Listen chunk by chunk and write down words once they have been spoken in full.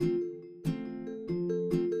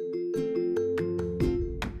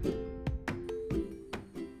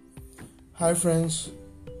Hi friends,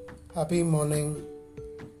 happy morning.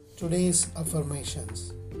 Today's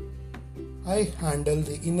affirmations. I handle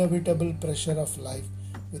the inevitable pressure of life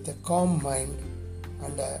with a calm mind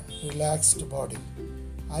and a relaxed body.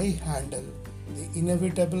 I handle the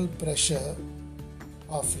inevitable pressure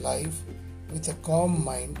of life with a calm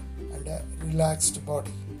mind and a relaxed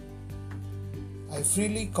body. I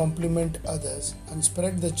freely compliment others and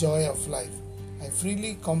spread the joy of life. I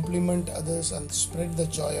freely compliment others and spread the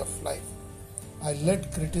joy of life. I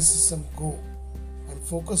let criticism go and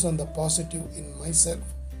focus on the positive in myself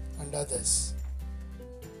and others.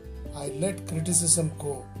 I let criticism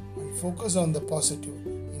go and focus on the positive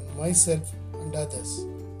in myself and others.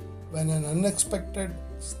 When an unexpected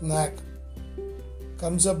snack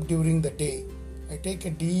comes up during the day, I take a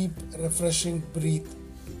deep, refreshing breath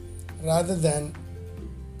rather than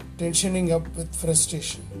tensioning up with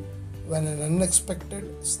frustration. When an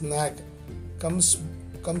unexpected snack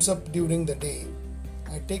comes up during the day,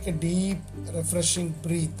 I take a deep, refreshing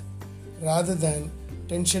breath rather than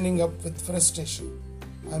tensioning up with frustration.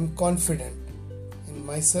 I am confident in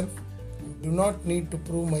myself and do not need to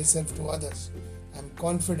prove myself to others. I am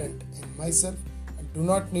confident in myself and do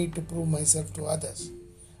not need to prove myself to others.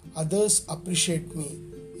 Others appreciate me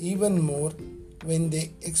even more when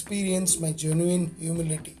they experience my genuine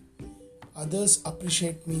humility. Others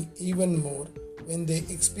appreciate me even more when they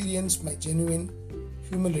experience my genuine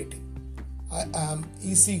humility. I am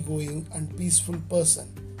easygoing and peaceful person.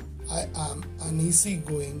 I am an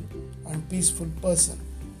easygoing and peaceful person.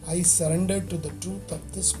 I surrender to the truth of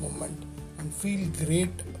this moment and feel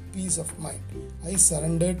great peace of mind. I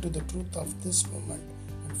surrender to the truth of this moment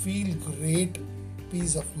and feel great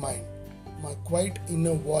peace of mind. My quiet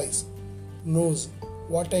inner voice knows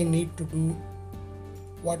what I need to do,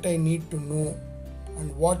 what I need to know,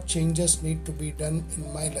 and what changes need to be done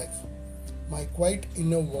in my life. My quiet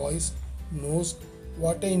inner voice knows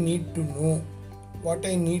what I need to know, what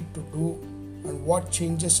I need to do, and what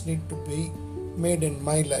changes need to be made in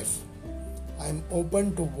my life. I am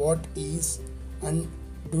open to what is and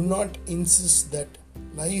do not insist that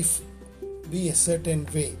life be a certain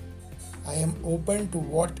way. I am open to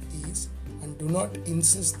what is and do not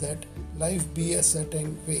insist that life be a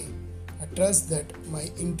certain way. I trust that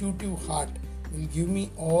my intuitive heart will give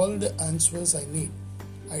me all the answers I need.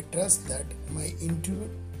 I trust that my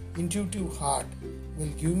intuitive heart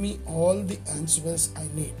will give me all the answers I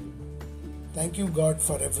need. Thank you, God,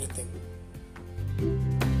 for everything.